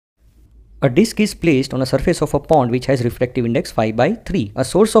A disk is placed on a surface of a pond which has refractive index 5/3. A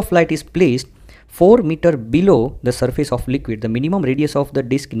source of light is placed 4 meter below the surface of liquid. The minimum radius of the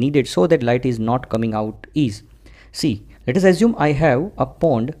disk needed so that light is not coming out is. See, let us assume I have a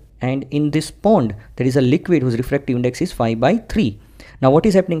pond, and in this pond there is a liquid whose refractive index is 5/3. Now what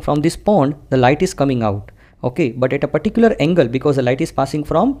is happening? From this pond the light is coming out. Okay, but at a particular angle, because the light is passing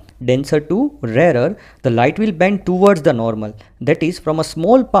from denser to rarer, the light will bend towards the normal. That is, from a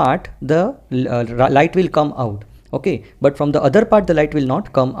small part the light will come out. Okay, but from the other part the light will not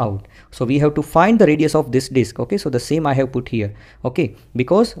come out. So we have to find the radius of this disk. Okay, so the same I have put here. Okay,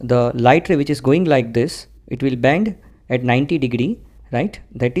 because the light ray which is going like this, it will bend at 90°, right?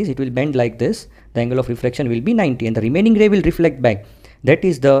 That is, it will bend like this. The angle of reflection will be 90 and the remaining ray will reflect back. That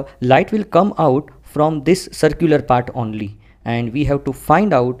is, the light will come out from this circular part only, and we have to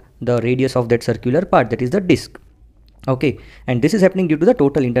find out the radius of that circular part, that is the disk. Okay, and this is happening due to the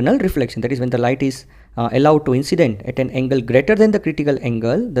total internal reflection. That is, when the light is allowed to incident at an angle greater than the critical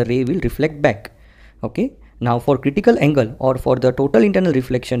angle, the ray will reflect back. Okay, now for critical angle or for the total internal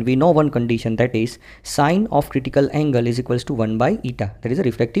reflection, we know one condition, that is sine of critical angle is equals to 1/eta. That is a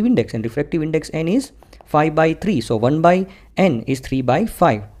refractive index, and refractive index n is 5/3. So 1/n is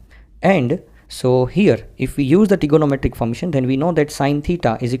 3/5. And so here, if we use the trigonometric function, then we know that sine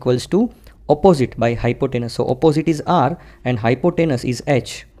theta is equals to opposite by hypotenuse. So opposite is r and hypotenuse is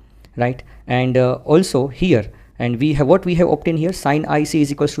h, right? And also here, and we have what we have obtained here, sine IC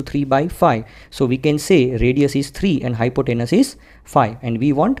is equals to 3/5. So we can say radius is 3 and hypotenuse is 5, and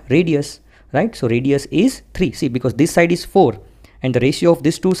we want radius, right? So radius is 3. See, because this side is 4 and the ratio of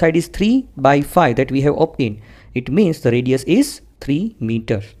this two side is 3/5 that we have obtained. It means the radius is 3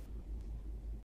 meters.